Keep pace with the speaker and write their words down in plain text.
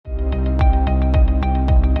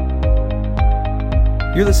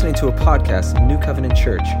You're listening to a podcast of New Covenant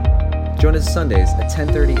Church. Join us Sundays at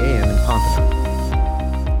 10:30 a.m. in Pompano.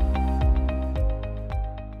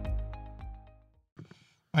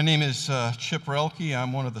 My name is Chip Ruelke.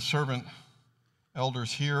 I'm one of the servant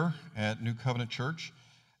elders here at New Covenant Church.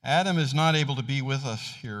 Adam is not able to be with us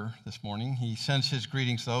here this morning. He sends his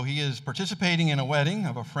greetings, though. He is participating in a wedding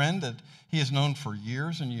of a friend that he has known for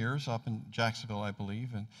years and years up in Jacksonville, I believe.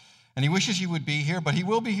 And he wishes he would be here, but he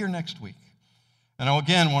will be here next week. And I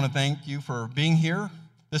again want to thank you for being here.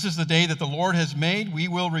 This is the day that the Lord has made. We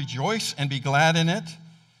will rejoice and be glad in it.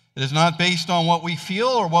 It is not based on what we feel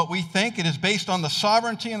or what we think. It is based on the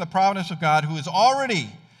sovereignty and the providence of God, who has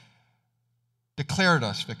already declared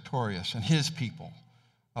us victorious and his people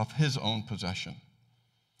of his own possession.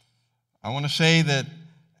 I want to say that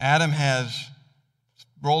Adam has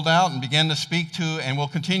rolled out and began to speak to, and we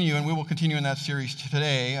will continue in that series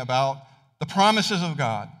today, about the promises of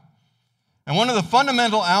God. And one of the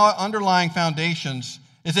fundamental underlying foundations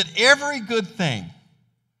is that every good thing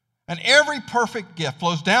and every perfect gift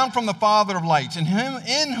flows down from the Father of lights, in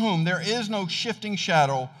whom there is no shifting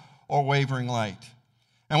shadow or wavering light.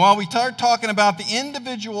 And while we start talking about the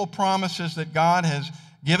individual promises that God has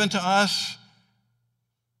given to us,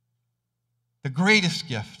 the greatest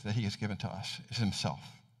gift that he has given to us is himself.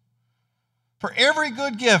 For every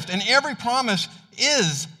good gift and every promise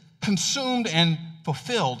is consumed and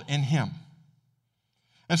fulfilled in him.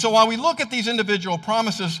 And so while we look at these individual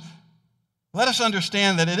promises, let us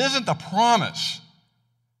understand that it isn't the promise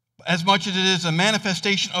as much as it is a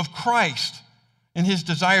manifestation of Christ in his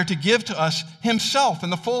desire to give to us himself in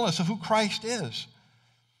the fullness of who Christ is.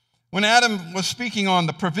 When Adam was speaking on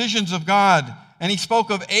the provisions of God, and he spoke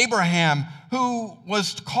of Abraham, who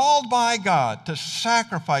was called by God to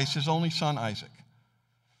sacrifice his only son, Isaac.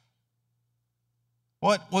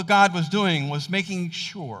 What God was doing was making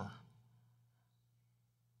sure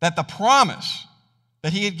that the promise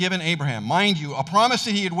that he had given Abraham, mind you, a promise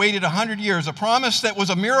that he had waited 100 years, a promise that was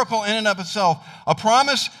a miracle in and of itself, a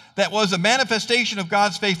promise that was a manifestation of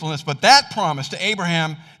God's faithfulness, but that promise to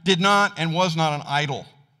Abraham did not and was not an idol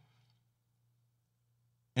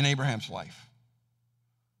in Abraham's life.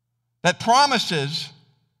 That promises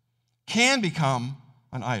can become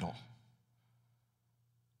an idol.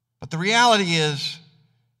 But the reality is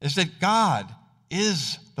that God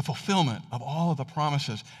is the fulfillment of all of the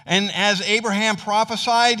promises. And as Abraham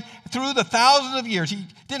prophesied through the thousands of years, he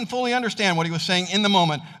didn't fully understand what he was saying in the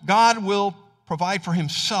moment. God will provide for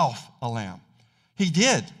himself a lamb. He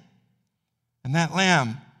did. And that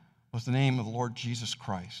lamb was the name of the Lord Jesus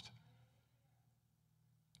Christ.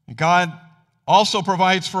 And God also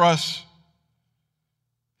provides for us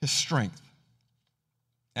his strength.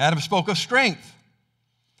 Adam spoke of strength.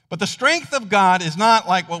 But the strength of God is not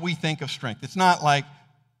like what we think of strength. It's not like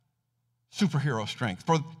superhero strength.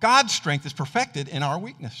 For God's strength is perfected in our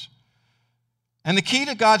weakness. And the key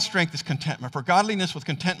to God's strength is contentment. For godliness with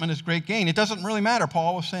contentment is great gain. It doesn't really matter,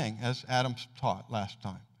 Paul was saying, as Adam taught last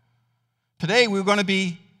time. Today we're going to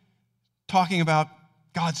be talking about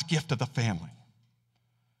God's gift of the family.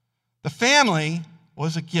 The family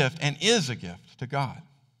was a gift and is a gift to God.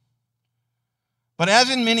 But as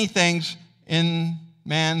in many things in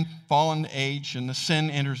man, fallen age, and the sin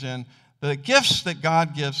enters in, the gifts that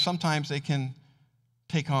God gives, sometimes they can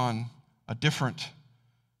take on a different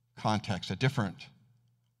context, a different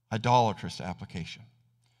idolatrous application.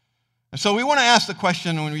 And so we want to ask the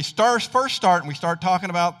question, when we first start and we start talking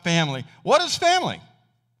about family, what is family?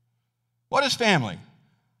 What is family?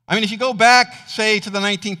 I mean, if you go back, say, to the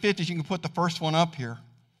 1950s, you can put the first one up here.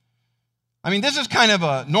 I mean, this is kind of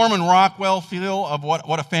a Norman Rockwell feel of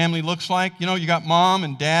what a family looks like. You know, you got mom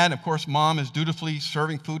and dad. Of course, mom is dutifully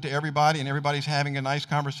serving food to everybody, and everybody's having a nice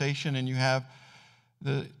conversation, and you have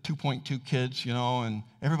the 2.2 kids, you know, and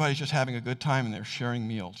everybody's just having a good time, and they're sharing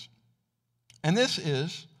meals. And this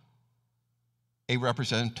is a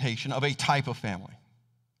representation of a type of family.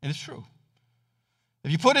 And it's true. If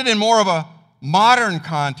you put it in more of a modern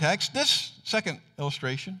context, this second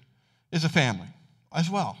illustration is a family as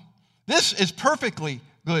well. This is perfectly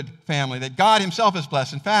good family that God himself has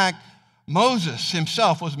blessed. In fact, Moses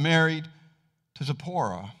himself was married to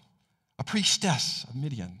Zipporah, a priestess of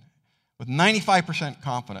Midian, with 95%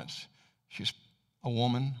 confidence. She's a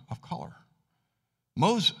woman of color.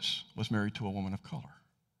 Moses was married to a woman of color.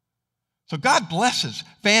 So God blesses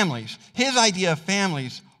families. His idea of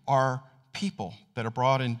families are people that are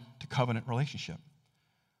brought into covenant relationship.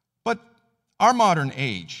 But our modern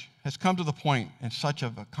age has come to the point in such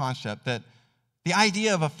of a concept that the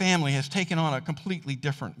idea of a family has taken on a completely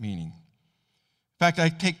different meaning. In fact, I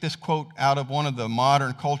take this quote out of one of the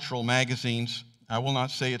modern cultural magazines I will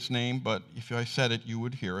not say its name, but if I said it, you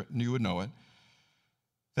would hear it, and you would know it.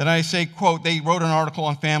 That I say, quote, they wrote an article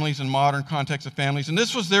on families and modern context of families, and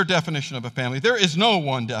this was their definition of a family. There is no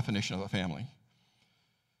one definition of a family.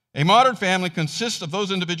 A modern family consists of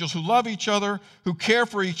those individuals who love each other, who care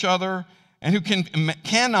for each other, and who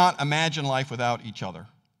cannot imagine life without each other.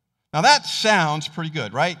 Now that sounds pretty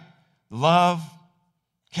good, right? Love,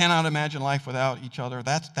 cannot imagine life without each other.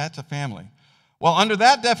 That's a family. Well, under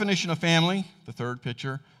that definition of family, the third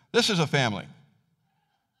picture, this is a family.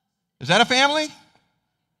 Is that a family?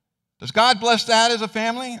 Does God bless that as a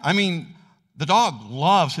family? I mean, the dog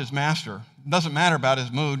loves his master. It doesn't matter about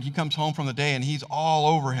his mood. He comes home from the day and he's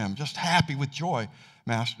all over him, just happy with joy.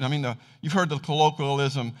 Master. I mean, you've heard the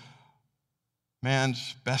colloquialism,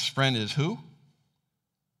 man's best friend is who?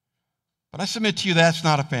 But I submit to you that's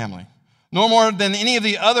not a family. No more than any of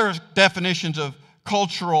the other definitions of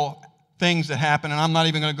cultural things that happen, and I'm not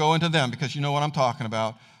even going to go into them because you know what I'm talking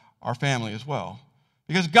about, our family as well.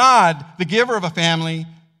 Because God, the giver of a family,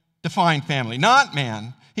 defined family, not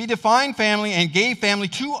man. He defined family and gave family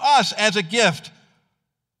to us as a gift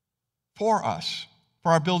for us,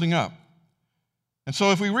 for our building up. And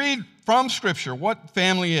so if we read from Scripture what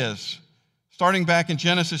family is, starting back in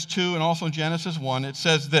Genesis 2 and also in Genesis 1, it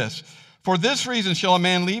says this, for this reason shall a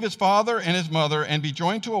man leave his father and his mother and be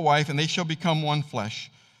joined to a wife, and they shall become one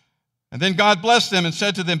flesh. And then God blessed them and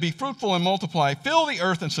said to them, be fruitful and multiply, fill the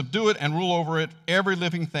earth and subdue it and rule over it, every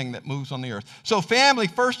living thing that moves on the earth. So family,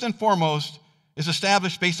 first and foremost, is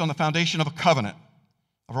established based on the foundation of a covenant,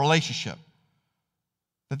 of a relationship.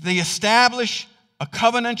 That they establish a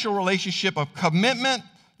covenantal relationship of commitment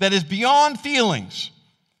that is beyond feelings,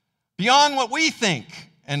 beyond what we think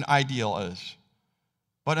an ideal is,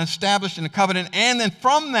 but established in a covenant. And then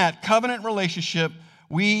from that covenant relationship,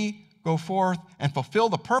 we go forth and fulfill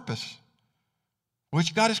the purpose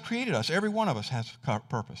which God has created us. Every one of us has a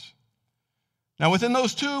purpose. Now, within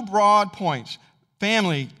those two broad points,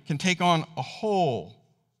 family can take on a whole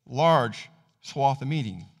large swath of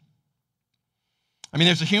meaning. I mean,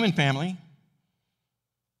 there's a human family.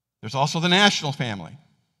 There's also the national family.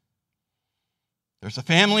 There's a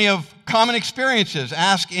family of common experiences.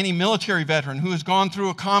 Ask any military veteran who has gone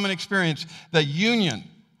through a common experience, the union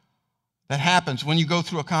that happens when you go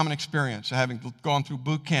through a common experience, having gone through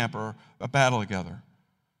boot camp or a battle together.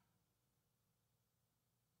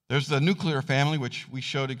 There's the nuclear family, which we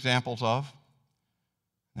showed examples of.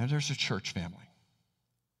 And there's a church family.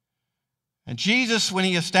 And Jesus, when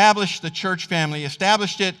he established the church family,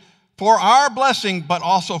 established it for our blessing, but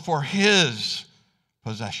also for his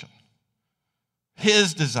possession,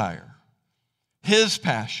 his desire, his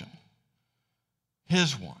passion,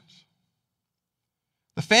 his wants.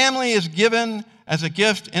 The family is given as a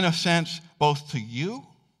gift, in a sense, both to you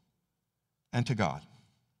and to God.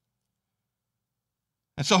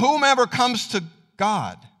 And so whomever comes to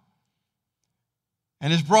God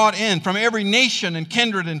and is brought in from every nation and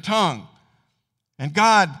kindred and tongue, and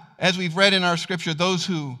God, as we've read in our scripture, those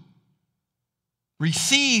who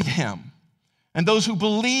receive him and those who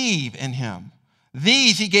believe in him,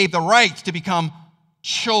 these he gave the right to become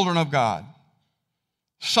children of God,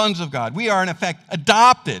 sons of God. We are, in effect,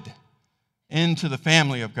 adopted into the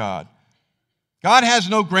family of God. God has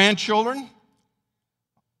no grandchildren.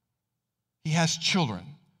 He has children,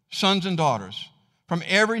 sons and daughters, from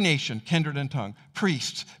every nation, kindred and tongue,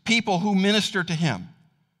 priests, people who minister to him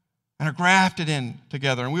and are grafted in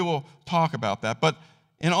together. And we will talk about that. But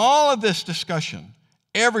in all of this discussion,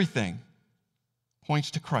 everything points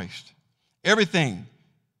to Christ. Everything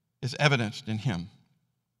is evidenced in him.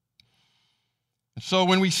 And so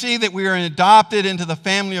when we see that we are adopted into the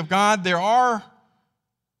family of God, there are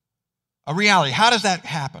a reality. How does that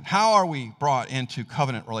happen? How are we brought into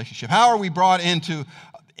covenant relationship? How are we brought into,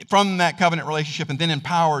 from that covenant relationship and then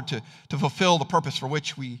empowered to fulfill the purpose for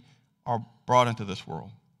which we are brought into this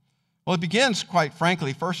world? Well, it begins, quite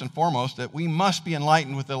frankly, first and foremost, that we must be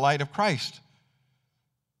enlightened with the light of Christ.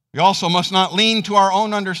 We also must not lean to our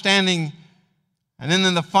own understanding. And then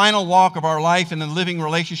in the final walk of our life in the living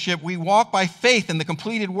relationship, we walk by faith in the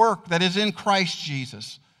completed work that is in Christ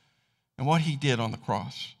Jesus and what he did on the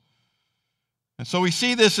cross. And so we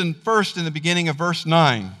see this first in the beginning of verse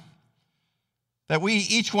 9, that we,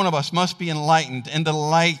 each one of us, must be enlightened in the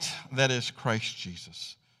light that is Christ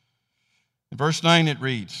Jesus. In verse 9 it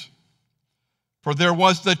reads, for there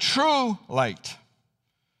was the true light,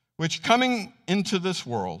 which coming into this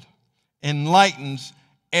world enlightens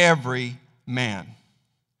every man.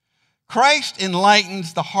 Christ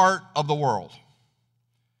enlightens the heart of the world.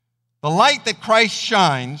 The light that Christ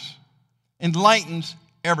shines enlightens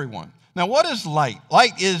everyone. Now, what is light?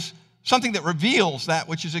 Light is something that reveals that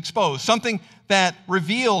which is exposed, something that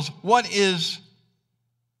reveals what is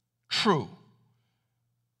true.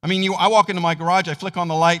 I mean, I walk into my garage, I flick on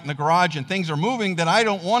the light in the garage, and things are moving that I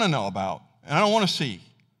don't want to know about, and I don't want to see.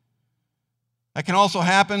 That can also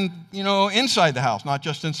happen, inside the house, not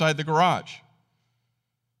just inside the garage.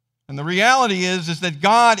 And the reality is that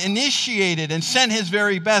God initiated and sent his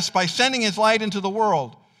very best by sending his light into the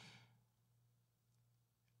world.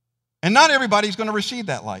 And not everybody's going to receive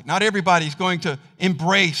that light. Not everybody's going to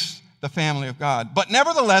embrace the family of God. But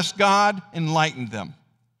nevertheless, God enlightened them.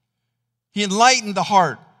 He enlightened the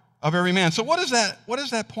heart of every man. So what is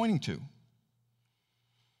that pointing to?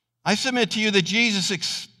 I submit to you that Jesus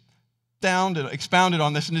expounded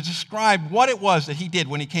on this and described what it was that he did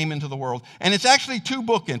when he came into the world. And it's actually two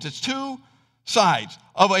bookends. It's two sides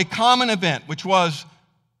of a common event, which was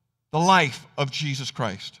the life of Jesus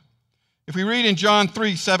Christ. If we read in John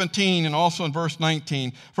 3:17 and also in verse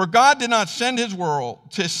 19, "For God did not send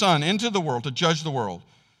his Son into the world to judge the world,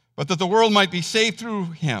 but that the world might be saved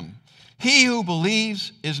through him. He who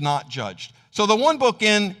believes is not judged." So the one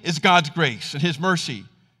bookend is God's grace and his mercy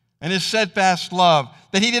and his steadfast love,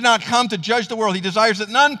 that he did not come to judge the world. He desires that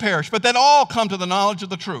none perish, but that all come to the knowledge of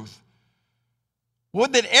the truth.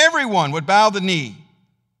 Would that everyone would bow the knee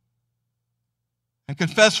and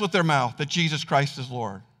confess with their mouth that Jesus Christ is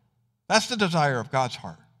Lord. That's the desire of God's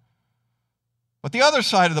heart. But the other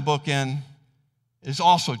side of the bookend is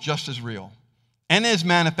also just as real and is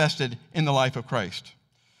manifested in the life of Christ.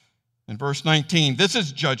 In verse 19, this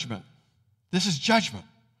is judgment. This is judgment.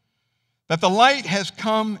 That the light has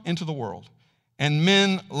come into the world, and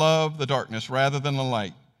men love the darkness rather than the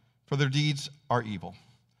light, for their deeds are evil.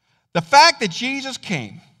 The fact that Jesus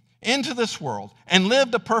came into this world and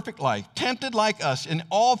lived a perfect life, tempted like us in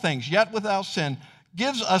all things, yet without sin,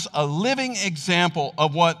 gives us a living example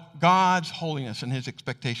of what God's holiness and his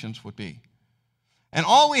expectations would be. And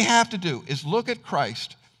all we have to do is look at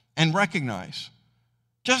Christ and recognize,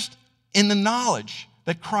 just in the knowledge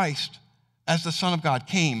that Christ, as the Son of God,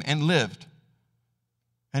 came and lived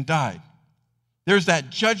and died. There's that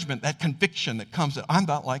judgment, that conviction that comes that I'm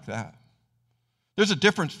not like that. There's a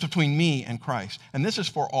difference between me and Christ, and this is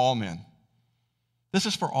for all men. This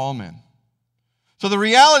is for all men. So the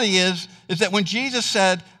reality is that when Jesus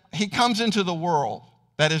said he comes into the world,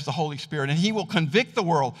 that is the Holy Spirit, and he will convict the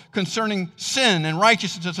world concerning sin and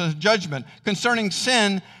righteousness and judgment, concerning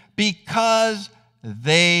sin because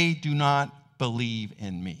they do not believe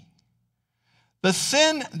in me. The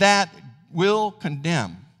sin that will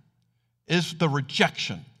condemn is the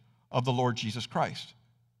rejection of the Lord Jesus Christ,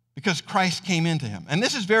 because Christ came into him. And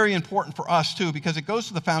this is very important for us too, because it goes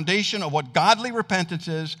to the foundation of what godly repentance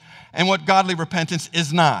is and what godly repentance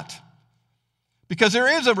is not. Because there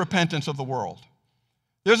is a repentance of the world.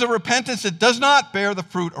 There's a repentance that does not bear the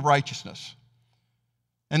fruit of righteousness.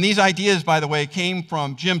 And these ideas, by the way, came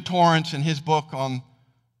from Jim Torrance in his book on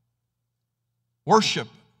worship,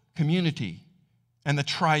 community, and the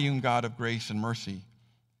triune God of grace and mercy.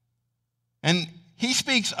 And he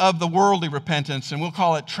speaks of the worldly repentance, and we'll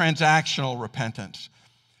call it transactional repentance,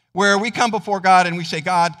 where we come before God and we say,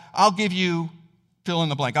 God, I'll give you, fill in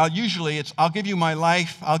the blank. I'll give you my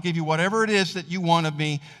life. I'll give you whatever it is that you want of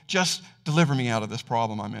me. Just deliver me out of this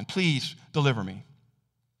problem I'm in. Please deliver me.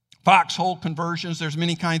 Foxhole conversions, there's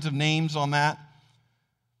many kinds of names on that.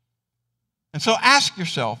 And so ask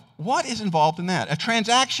yourself, what is involved in that? A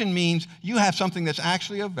transaction means you have something that's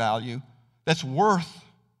actually of value, that's worth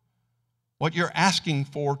what you're asking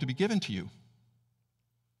for to be given to you.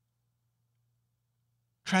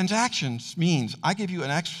 Transactions means I give you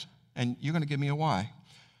an X and you're going to give me a Y.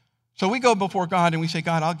 So we go before God and we say,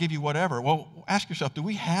 God, I'll give you whatever. Well, ask yourself, do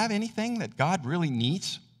we have anything that God really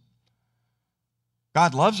needs?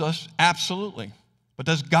 God loves us, absolutely. But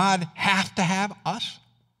does God have to have us?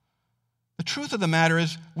 The truth of the matter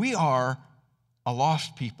is we are a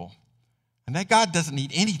lost people, and that God doesn't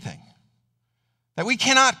need anything. That we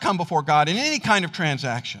cannot come before God in any kind of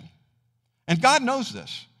transaction. And God knows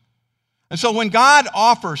this. And so when God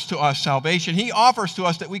offers to us salvation, he offers to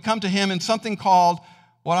us that we come to him in something called,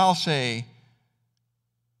 what I'll say,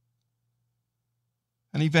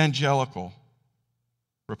 an evangelical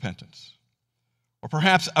repentance. Or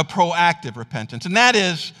perhaps a proactive repentance. And that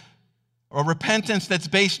is a repentance that's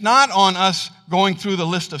based not on us going through the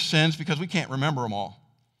list of sins, because we can't remember them all,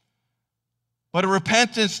 but a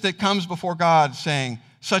repentance that comes before God saying,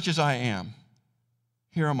 such as I am,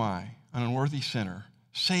 here am I, an unworthy sinner.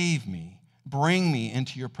 Save me. Bring me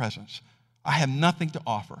into your presence. I have nothing to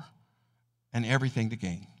offer and everything to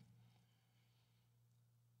gain.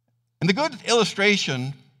 And the good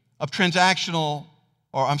illustration of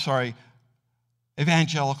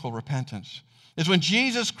evangelical repentance is when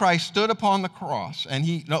Jesus Christ stood upon the cross, and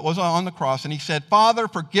he was on the cross, and he said, Father,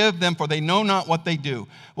 forgive them, for they know not what they do.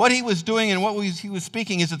 What he was doing and what he was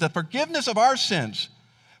speaking is that the forgiveness of our sins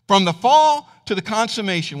from the fall to the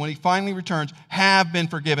consummation, when he finally returns, have been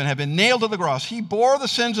forgiven, have been nailed to the cross. He bore the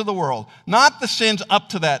sins of the world, not the sins up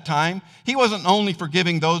to that time. He wasn't only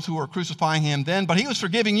forgiving those who were crucifying him then, but he was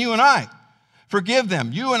forgiving you and I. Forgive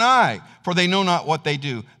them, you and I, for they know not what they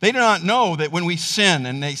do. They do not know that when we sin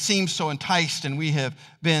and they seem so enticed and we have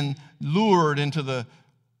been lured into the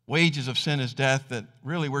wages of sin is death, that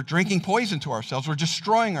really we're drinking poison to ourselves. We're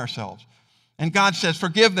destroying ourselves. And God says,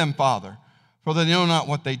 forgive them, Father, for they know not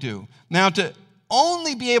what they do. Now, to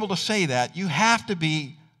only be able to say that, you have to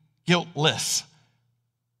be guiltless.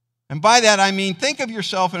 And by that, I mean, think of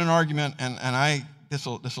yourself in an argument, and this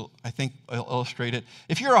will, I think, illustrate it.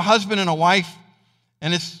 If you're a husband and a wife,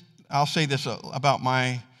 and I'll say this about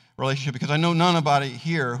my relationship, because I know nobody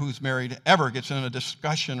here who's married ever gets in a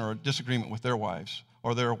discussion or a disagreement with their wives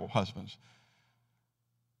or their husbands.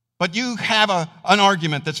 But you have an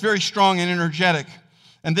argument that's very strong and energetic,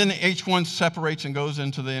 and then each one separates and goes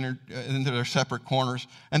into their separate corners.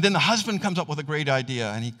 And then the husband comes up with a great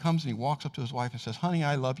idea, and he comes and he walks up to his wife and says, honey,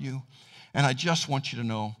 I love you, and I just want you to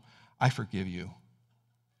know I forgive you.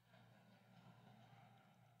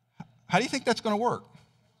 How do you think that's going to work?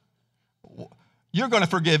 You're going to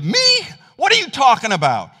forgive me? What are you talking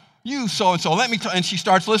about? You so-and-so, let me tell, and she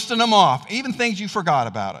starts listing them off, even things you forgot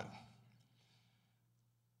about it.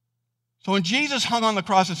 So when Jesus hung on the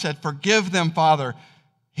cross and said, forgive them, Father,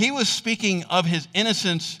 he was speaking of his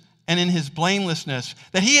innocence and in his blamelessness,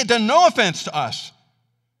 that he had done no offense to us.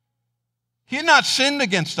 He had not sinned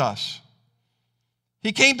against us.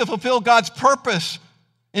 He came to fulfill God's purpose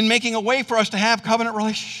in making a way for us to have covenant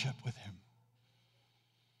relationship with him.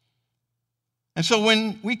 And so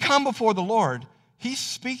when we come before the Lord, he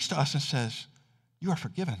speaks to us and says, you are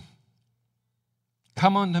forgiven.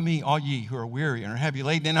 Come unto me, all ye who are weary and are heavy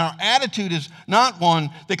laden. And our attitude is not one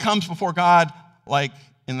that comes before God like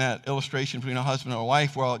in that illustration between a husband and a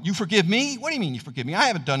wife. Well, you forgive me? What do you mean you forgive me? I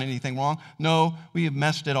haven't done anything wrong. No, we have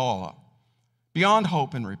messed it all up. Beyond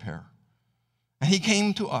hope and repair. And he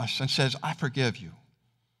came to us and says, I forgive you.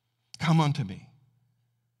 Come unto me.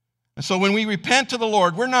 And so when we repent to the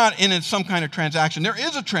Lord, we're not in some kind of transaction. There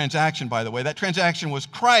is a transaction, by the way. That transaction was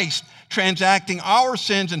Christ transacting our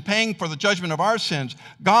sins and paying for the judgment of our sins.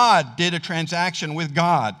 God did a transaction with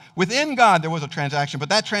God. Within God, there was a transaction, but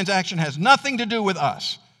that transaction has nothing to do with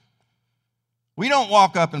us. We don't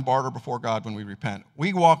walk up and barter before God when we repent.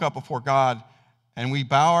 We walk up before God and we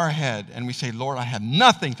bow our head and we say, Lord, I have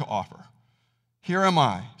nothing to offer. Here am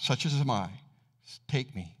I, such as am I.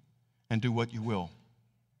 Take me and do what you will.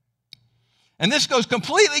 And this goes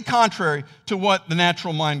completely contrary to what the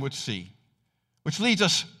natural mind would see, which leads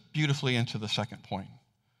us beautifully into the second point.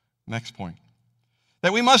 Next point.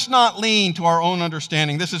 That we must not lean to our own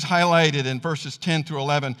understanding. This is highlighted in verses 10 through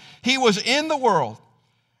 11. He was in the world,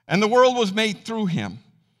 and the world was made through him,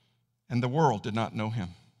 and the world did not know him.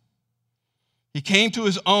 He came to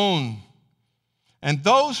his own, and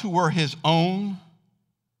those who were his own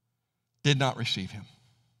did not receive him.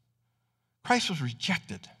 Christ was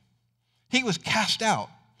rejected. He was cast out.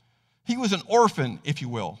 He was an orphan, if you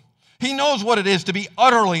will. He knows what it is to be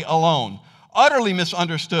utterly alone, utterly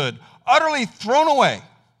misunderstood, utterly thrown away.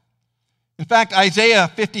 In fact, Isaiah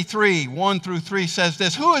 53, 1 through 3 says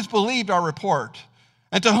this, who has believed our report?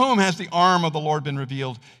 And to whom has the arm of the Lord been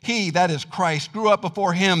revealed? He, that is Christ, grew up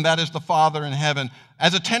before him, that is the Father in heaven,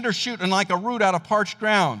 as a tender shoot and like a root out of parched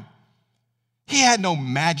ground. He had no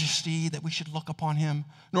majesty that we should look upon him,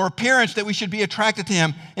 nor appearance that we should be attracted to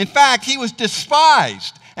him. In fact, he was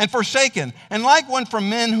despised and forsaken, and like one from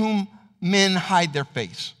men whom men hide their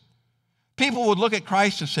face. People would look at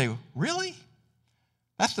Christ and say, really?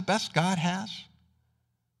 That's the best God has?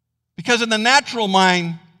 Because in the natural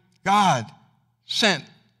mind, God sent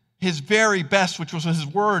his very best, which was his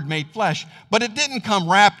word made flesh, but it didn't come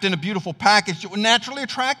wrapped in a beautiful package that would naturally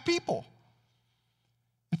attract people.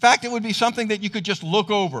 In fact, it would be something that you could just look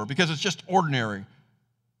over because it's just ordinary,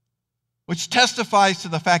 which testifies to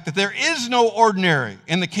the fact that there is no ordinary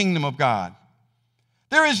in the kingdom of God.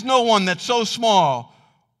 There is no one that's so small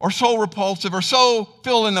or so repulsive or so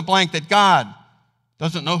fill in the blank that God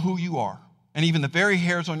doesn't know who you are, and even the very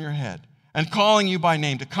hairs on your head, and calling you by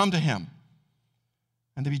name to come to him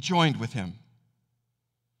and to be joined with him.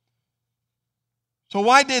 So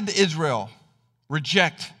why did Israel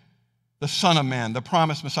reject the Son of Man, the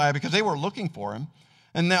promised Messiah? Because they were looking for him.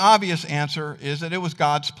 And the obvious answer is that it was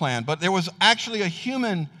God's plan. But there was actually a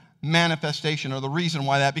human manifestation, or the reason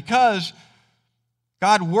why that, because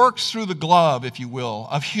God works through the glove, if you will,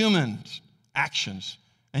 of human actions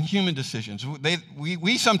and human decisions.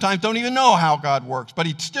 We sometimes don't even know how God works, but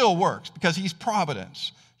he still works because he's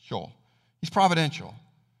providential. He's providential.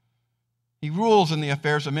 He rules in the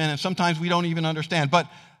affairs of men, and sometimes we don't even understand. But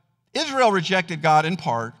Israel rejected God in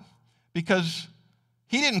part because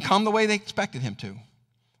he didn't come the way they expected him to.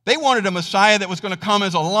 They wanted a Messiah that was going to come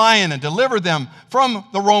as a lion and deliver them from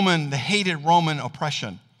the hated Roman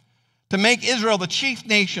oppression, to make Israel the chief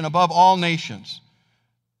nation above all nations,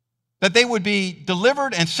 that they would be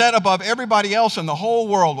delivered and set above everybody else, and the whole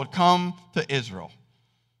world would come to Israel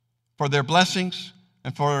for their blessings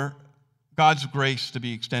and for God's grace to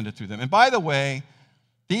be extended through them. And by the way,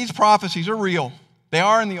 these prophecies are real. They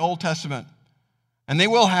are in the Old Testament, and they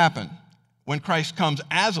will happen when Christ comes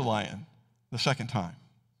as a lion the second time.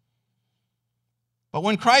 But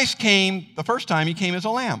when Christ came the first time, he came as a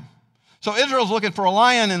lamb. So Israel's looking for a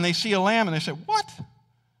lion, and they see a lamb, and they say, what?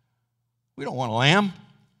 We don't want a lamb.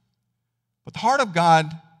 But the heart of God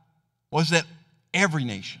was that every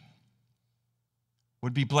nation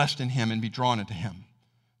would be blessed in him and be drawn into him.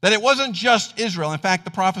 That it wasn't just Israel. In fact,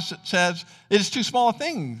 the prophet says, it is too small a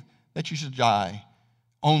thing that you should die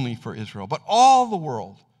only for Israel. But all the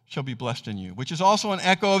world shall be blessed in you, which is also an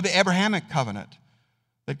echo of the Abrahamic covenant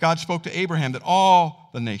that God spoke to Abraham, that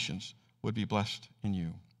all the nations would be blessed in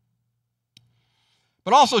you.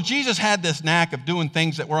 But also, Jesus had this knack of doing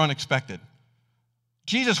things that were unexpected.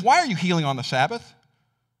 Jesus, why are you healing on the Sabbath?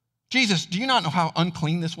 Jesus, do you not know how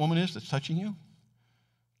unclean this woman is that's touching you?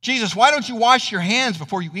 Jesus, why don't you wash your hands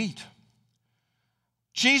before you eat?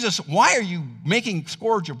 Jesus, why are you making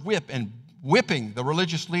scourge of whip and whipping the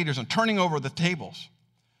religious leaders and turning over the tables?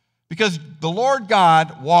 Because the Lord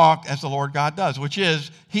God walked as the Lord God does, which is,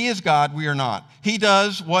 he is God, we are not. He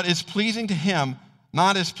does what is pleasing to him,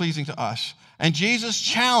 not as pleasing to us. And Jesus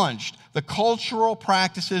challenged the cultural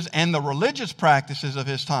practices and the religious practices of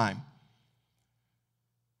his time.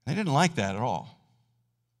 They didn't like that at all.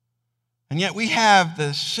 And yet we have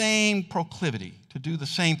the same proclivity to do the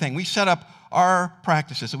same thing. We set up our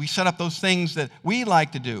practices, and we set up those things that we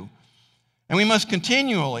like to do. And we must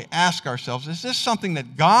continually ask ourselves, is this something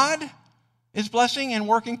that God is blessing and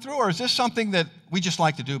working through, or is this something that we just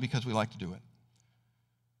like to do because we like to do it?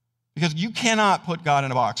 Because you cannot put God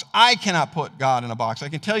in a box. I cannot put God in a box. I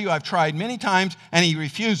can tell you I've tried many times, and he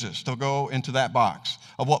refuses to go into that box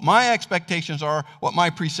of what my expectations are, what my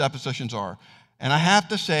presuppositions are. And I have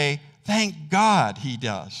to say, thank God he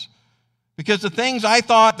does. Because the things I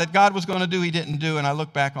thought that God was going to do, he didn't do, and I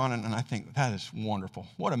look back on it and I think, that is wonderful.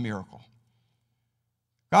 What a miracle.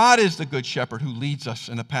 God is the good shepherd who leads us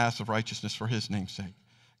in the paths of righteousness for his name's sake.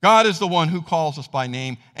 God is the one who calls us by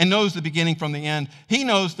name and knows the beginning from the end. He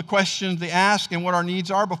knows the questions they ask and what our needs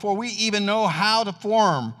are before we even know how to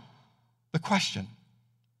form the question.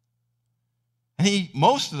 And he,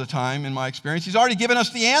 most of the time, in my experience, he's already given us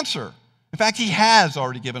the answer. In fact, he has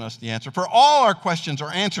already given us the answer. For all our questions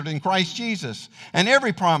are answered in Christ Jesus, and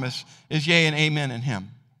every promise is yea and amen in him.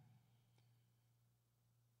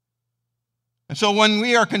 And so when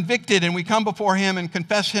we are convicted and we come before him and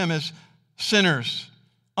confess him as sinners,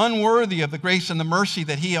 unworthy of the grace and the mercy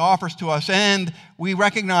that he offers to us, and we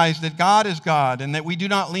recognize that God is God and that we do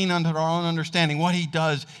not lean unto our own understanding, what he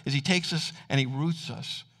does is he takes us and he roots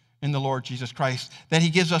us in the Lord Jesus Christ, that he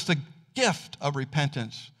gives us the gift of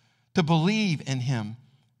repentance, to believe in him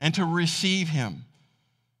and to receive him.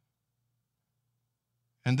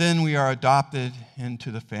 And then we are adopted into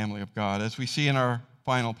the family of God, as we see in our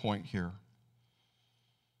final point here.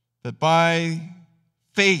 That by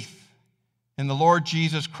faith in the Lord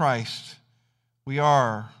Jesus Christ, we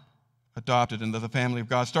are adopted into the family of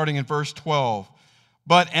God. Starting in verse 12.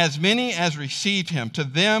 But as many as received him, to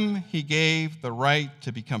them he gave the right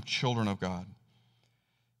to become children of God.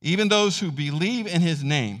 Even those who believe in his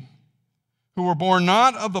name, who were born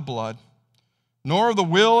not of the blood, nor of the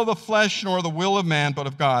will of the flesh, nor the will of man, but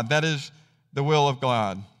of God. That is the will of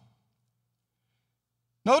God.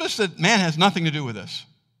 Notice that man has nothing to do with this.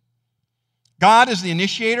 God is the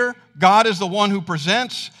initiator. God is the one who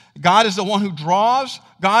presents. God is the one who draws.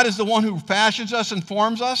 God is the one who fashions us and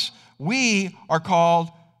forms us. We are called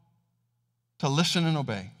to listen and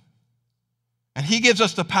obey. And he gives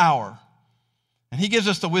us the power. And he gives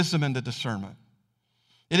us the wisdom and the discernment.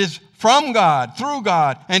 It is from God, through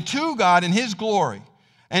God, and to God in his glory.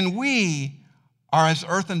 And we are as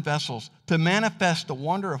earthen vessels to manifest the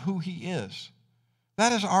wonder of who he is.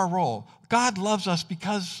 That is our role. God loves us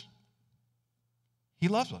because he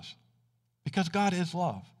loves us. Because God is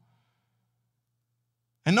love.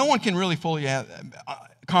 And no one can really fully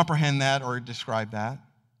comprehend that or describe that.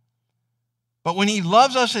 But when he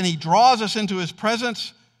loves us and he draws us into his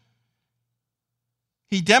presence,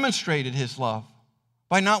 he demonstrated his love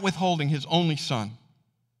by not withholding his only son.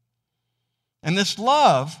 And this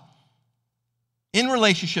love, in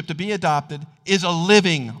relationship to be adopted, is a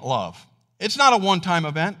living love. It's not a one-time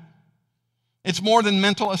event. It's more than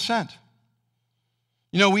mental assent.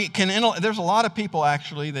 You know, there's a lot of people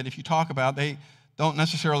actually that if you talk about, they don't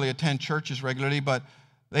necessarily attend churches regularly, but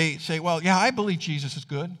they say, well, yeah, I believe Jesus is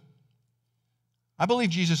good. I believe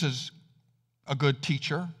Jesus is a good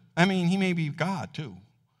teacher. I mean, he may be God too.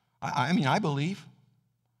 I believe.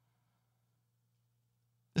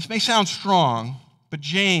 This may sound strong, but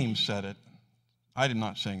James said it. I did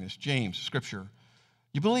not sing this. James, Scripture.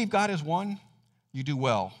 You believe God is one? You do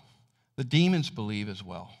well. The demons believe as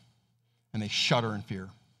well, and they shudder in fear.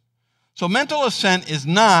 So mental assent is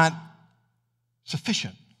not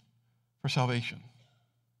sufficient for salvation.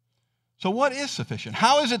 So what is sufficient?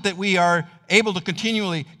 How is it that we are able to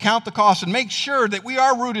continually count the cost and make sure that we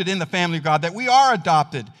are rooted in the family of God, that we are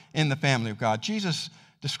adopted in the family of God? Jesus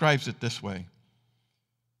describes it this way.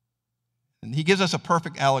 And he gives us a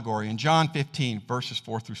perfect allegory in John 15, verses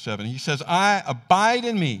 4 through 7. He says, I abide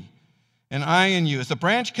in me, and I in you. As the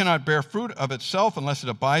branch cannot bear fruit of itself unless it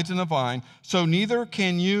abides in the vine, so neither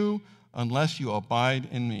can you unless you abide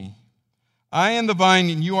in me. I am the vine,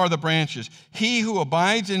 and you are the branches. He who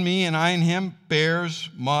abides in me, and I in him, bears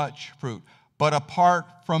much fruit. But apart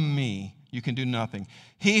from me, you can do nothing.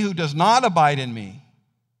 He who does not abide in me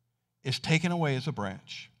is taken away as a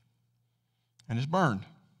branch and is burned.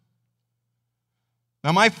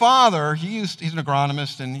 Now, my father, he's an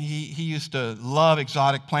agronomist, and he used to love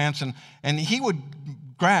exotic plants, and he would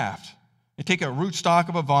graft. He'd take a rootstock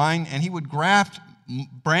of a vine, and he would graft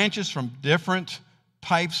branches from different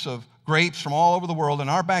types of grapes from all over the world, and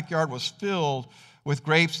our backyard was filled with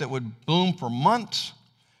grapes that would bloom for months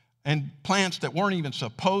and plants that weren't even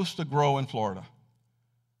supposed to grow in Florida.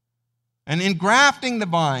 And in grafting the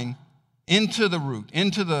vine into the root,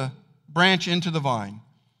 into the branch, into the vine,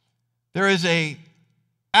 there is a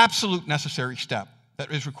absolute necessary step that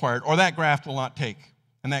is required, or that graft will not take,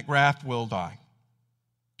 and that graft will die.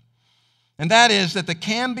 And that is that the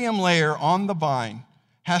cambium layer on the vine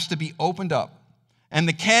has to be opened up, and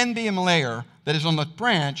the cambium layer that is on the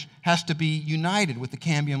branch has to be united with the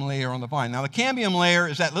cambium layer on the vine. Now, the cambium layer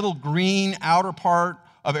is that little green outer part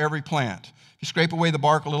of every plant. If you scrape away the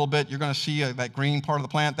bark a little bit, you're going to see that green part of the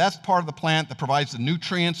plant. That's part of the plant that provides the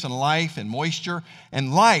nutrients and life and moisture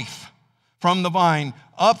and life from the vine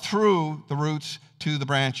up through the roots to the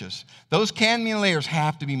branches. Those cambium layers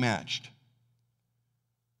have to be matched.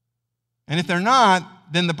 And if they're not,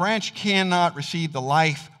 then the branch cannot receive the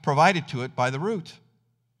life provided to it by the root.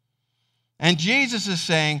 And Jesus is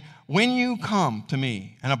saying, when you come to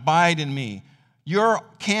me and abide in me, your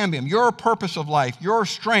cambium, your purpose of life, your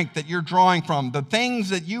strength that you're drawing from, the things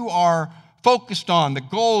that you are focused on, the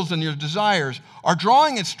goals and your desires, are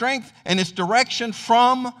drawing its strength and its direction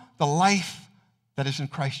from the life that is in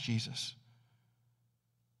Christ Jesus.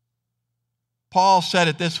 Paul said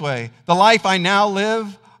it this way, the life I now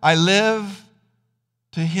live, I live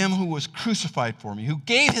to him who was crucified for me, who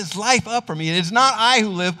gave his life up for me. It is not I who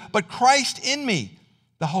live, but Christ in me,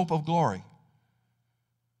 the hope of glory.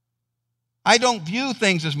 I don't view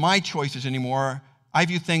things as my choices anymore. I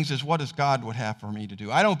view things as what does God would have for me to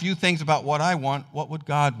do. I don't view things about what I want. What would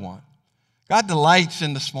God want? God delights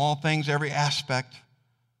in the small things, every aspect.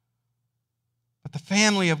 But the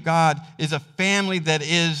family of God is a family that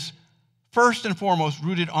is first and foremost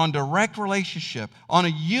rooted on direct relationship, on a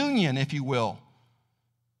union, if you will,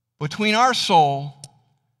 between our soul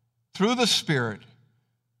through the Spirit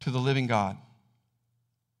to the living God.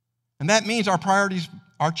 And that means our priorities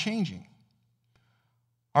are changing.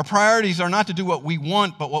 Our priorities are not to do what we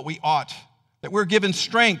want, but what we ought. That we're given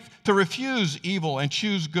strength to refuse evil and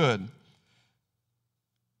choose good.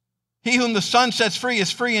 He whom the Son sets free is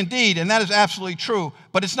free indeed, and that is absolutely true.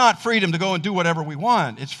 But it's not freedom to go and do whatever we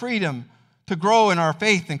want. It's freedom to grow in our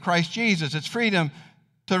faith in Christ Jesus. It's freedom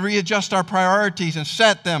to readjust our priorities and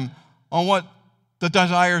set them on what the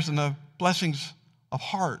desires and the blessings of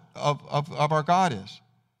heart of our God is.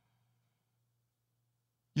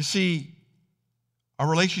 You see, a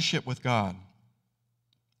relationship with God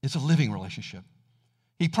is a living relationship.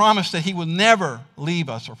 He promised that he would never leave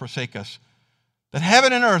us or forsake us, that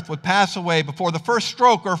heaven and earth would pass away before the first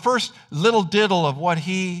stroke or first little diddle of what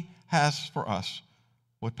he has for us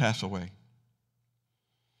would pass away.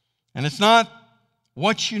 And it's not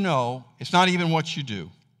what you know, it's not even what you do.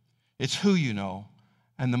 It's who you know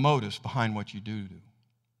and the motives behind what you do.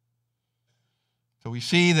 So we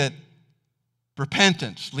see that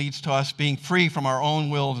Repentance leads to us being free from our own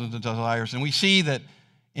wills and desires. And we see that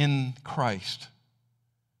in Christ,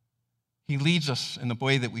 He leads us in the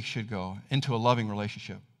way that we should go, into a loving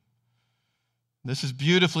relationship. This is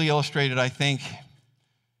beautifully illustrated, I think,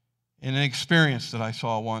 in an experience that I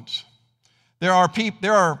saw once. There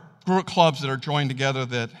are group clubs that are joined together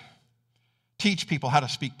that teach people how to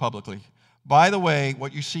speak publicly. By the way,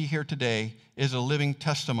 what you see here today is a living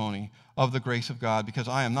testimony of the grace of God, because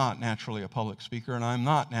I am not naturally a public speaker, and I'm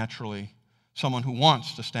not naturally someone who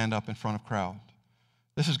wants to stand up in front of crowds.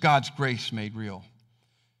 This is God's grace made real.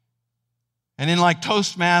 And in like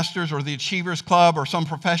Toastmasters or the Achievers Club or some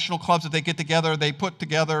professional clubs that they get together, they put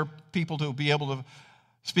together people to be able to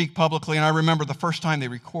speak publicly. And I remember the first time they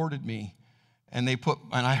recorded me, and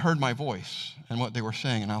I heard my voice and what they were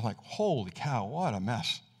saying, and I was like, holy cow, what a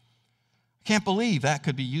mess. I can't believe that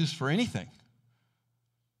could be used for anything.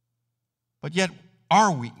 But yet,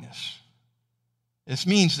 our weakness, this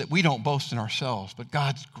means that we don't boast in ourselves, but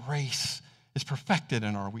God's grace is perfected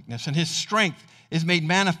in our weakness, and His strength is made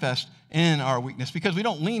manifest in our weakness, because we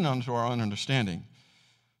don't lean onto our own understanding.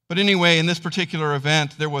 But anyway, in this particular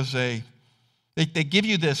event, there was they give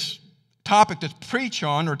you this topic to preach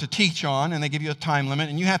on or to teach on, and they give you a time limit,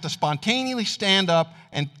 and you have to spontaneously stand up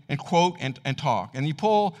and quote and talk. And you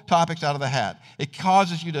pull topics out of the hat. It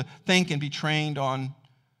causes you to think and be trained on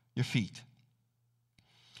your feet.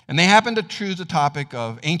 And they happened to choose a topic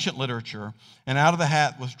of ancient literature, and out of the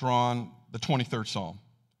hat was drawn the 23rd Psalm.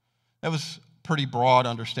 That was a pretty broad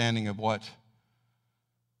understanding of what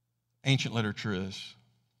ancient literature is.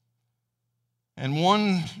 And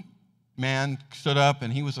one man stood up,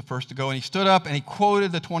 and he was the first to go, and he stood up and he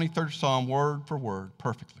quoted the 23rd Psalm word for word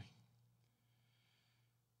perfectly.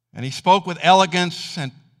 And he spoke with elegance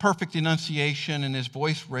and perfect enunciation, and his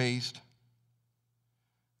voice raised,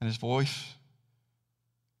 and his voice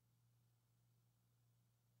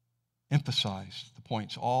emphasized the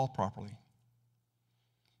points all properly.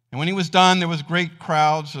 And when he was done, there was great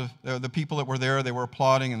crowds of the people that were there. They were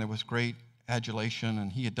applauding, and there was great adulation,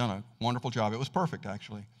 and he had done a wonderful job. It was perfect,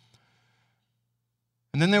 actually.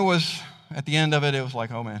 And then there was, at the end of it, it was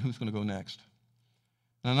like, oh man, who's going to go next?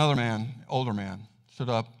 And another man, older man, stood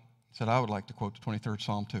up and said, I would like to quote the 23rd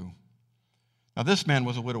Psalm too. Now this man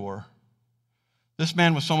was a widower. This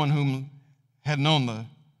man was someone whom had known the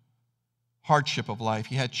hardship of life.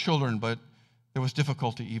 He had children, but there was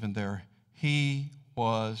difficulty even there. He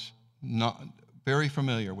was not very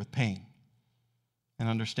familiar with pain and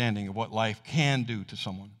understanding of what life can do to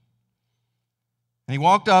someone. And he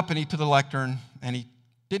walked up and to the lectern, and he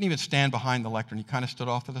didn't even stand behind the lectern. He kind of stood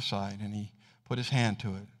off to the side, and he put his hand to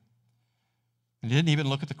it. And he didn't even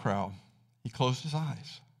look at the crowd. He closed his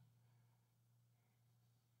eyes.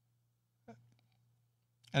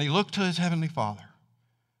 And he looked to his heavenly Father,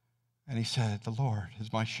 and he said, the Lord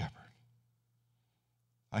is my shepherd.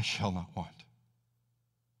 I shall not want.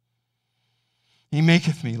 He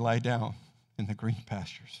maketh me lie down in the green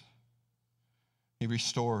pastures. He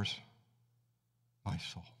restores my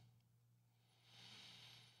soul.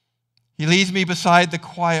 He leads me beside the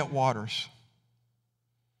quiet waters.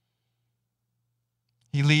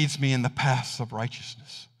 He leads me in the paths of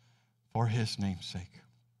righteousness for His name's sake.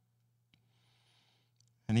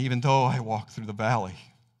 And even though I walk through the valley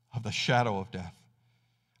of the shadow of death,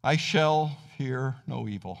 I shall fear no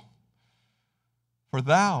evil. For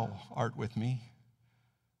Thou art with me.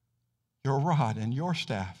 Your rod and your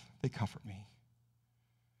staff, they comfort me.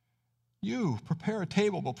 You prepare a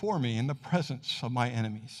table before me in the presence of my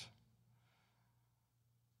enemies.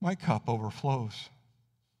 My cup overflows.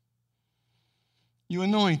 You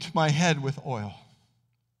anoint my head with oil.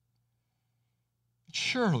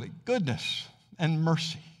 Surely goodness and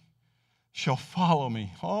mercy shall follow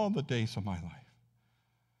me all the days of my life.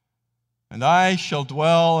 And I shall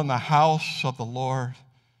dwell in the house of the Lord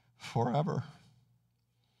forever.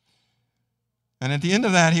 And at the end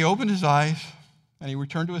of that, he opened his eyes and he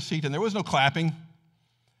returned to his seat, and there was no clapping.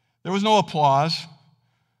 There was no applause.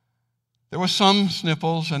 There was some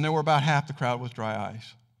sniffles, and there were about half the crowd with dry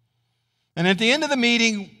eyes. And at the end of the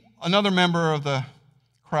meeting, another member of the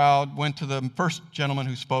crowd went to the first gentleman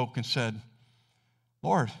who spoke and said,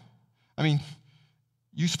 Lord,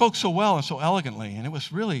 you spoke so well and so elegantly, and it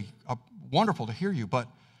was really wonderful to hear you, but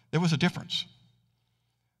there was a difference.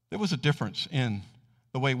 There was a difference in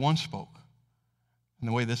the way one spoke and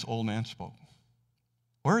the way this old man spoke.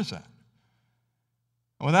 Where is that?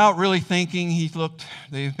 Without really thinking, he looked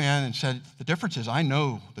at the man and said, the difference is I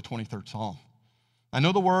know the 23rd Psalm. I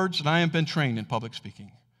know the words, and I have been trained in public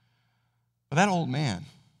speaking. But that old man,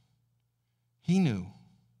 he knew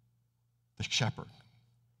the shepherd.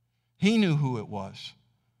 He knew who it was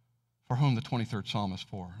for whom the 23rd Psalm is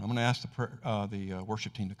for. I'm going to ask the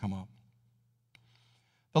worship team to come up.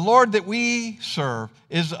 The Lord that we serve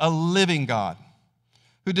is a living God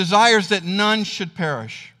who desires that none should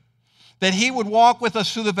perish, that he would walk with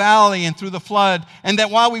us through the valley and through the flood, and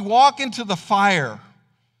that while we walk into the fire,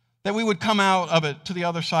 that we would come out of it to the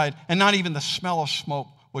other side, and not even the smell of smoke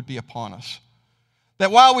would be upon us.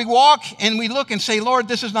 That while we walk and we look and say, Lord,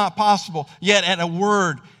 this is not possible, yet at a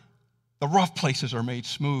word, the rough places are made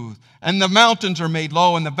smooth, and the mountains are made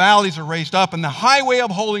low, and the valleys are raised up, and the highway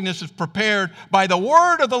of holiness is prepared by the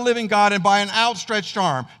word of the living God and by an outstretched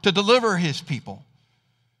arm to deliver his people.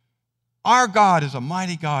 Our God is a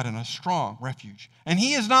mighty God and a strong refuge, and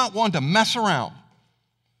he is not one to mess around.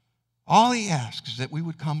 All he asks is that we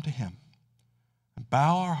would come to him and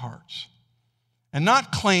bow our hearts and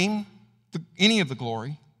not claim any of the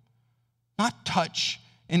glory, not touch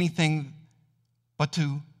anything, but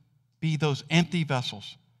to be those empty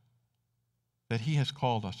vessels that he has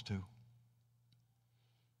called us to.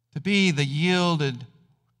 To be the yielded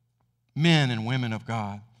men and women of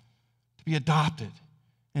God, to be adopted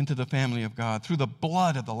into the family of God through the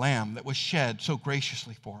blood of the Lamb that was shed so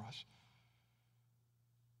graciously for us.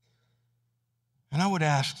 And I would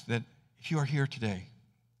ask that if you are here today,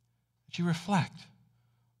 that you reflect,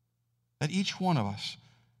 that each one of us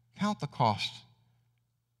count the cost.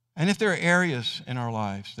 And if there are areas in our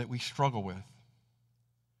lives that we struggle with,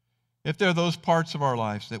 if there are those parts of our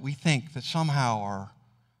lives that we think that somehow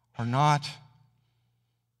are not,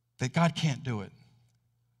 that God can't do it,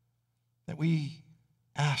 that we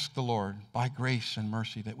ask the Lord by grace and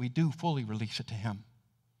mercy that we do fully release it to him.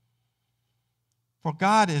 For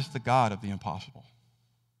God is the God of the impossible.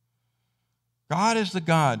 God is the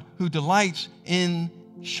God who delights in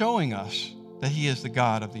showing us that he is the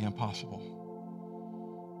God of the impossible.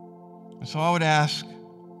 And so I would ask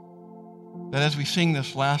that as we sing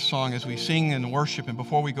this last song, as we sing in worship and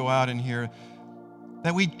before we go out in here,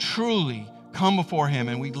 that we truly come before him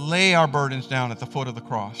and we lay our burdens down at the foot of the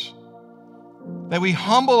cross. That we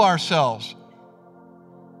humble ourselves,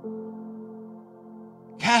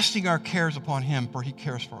 casting our cares upon him, for he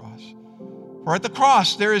cares for us. For at the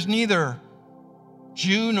cross there is neither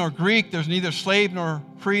Jew nor Greek, there's neither slave nor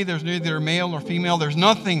free, there's neither male nor female, there's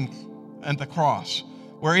nothing at the cross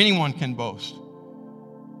where anyone can boast.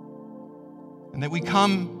 And that we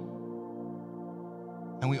come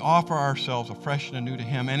and we offer ourselves afresh and anew to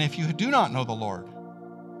him. And if you do not know the Lord,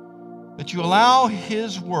 that you allow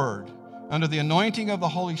his word under the anointing of the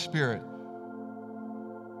Holy Spirit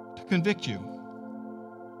to convict you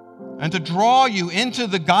and to draw you into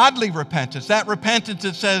the godly repentance, that repentance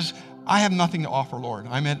that says, I have nothing to offer, Lord.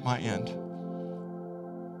 I'm at my end.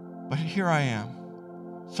 But here I am,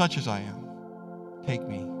 such as I am. Take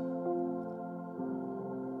me.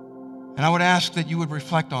 And I would ask that you would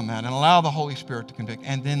reflect on that and allow the Holy Spirit to convict.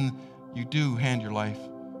 And then you do hand your life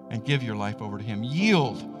and give your life over to him.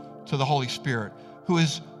 Yield to the Holy Spirit who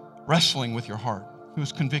is wrestling with your heart, who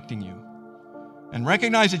is convicting you. And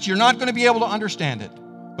recognize that you're not going to be able to understand it,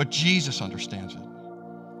 but Jesus understands it.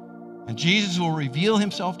 And Jesus will reveal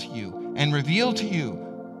himself to you and reveal to you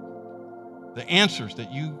the answers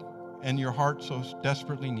that you and your heart so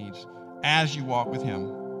desperately needs as you walk with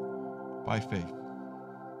him by faith.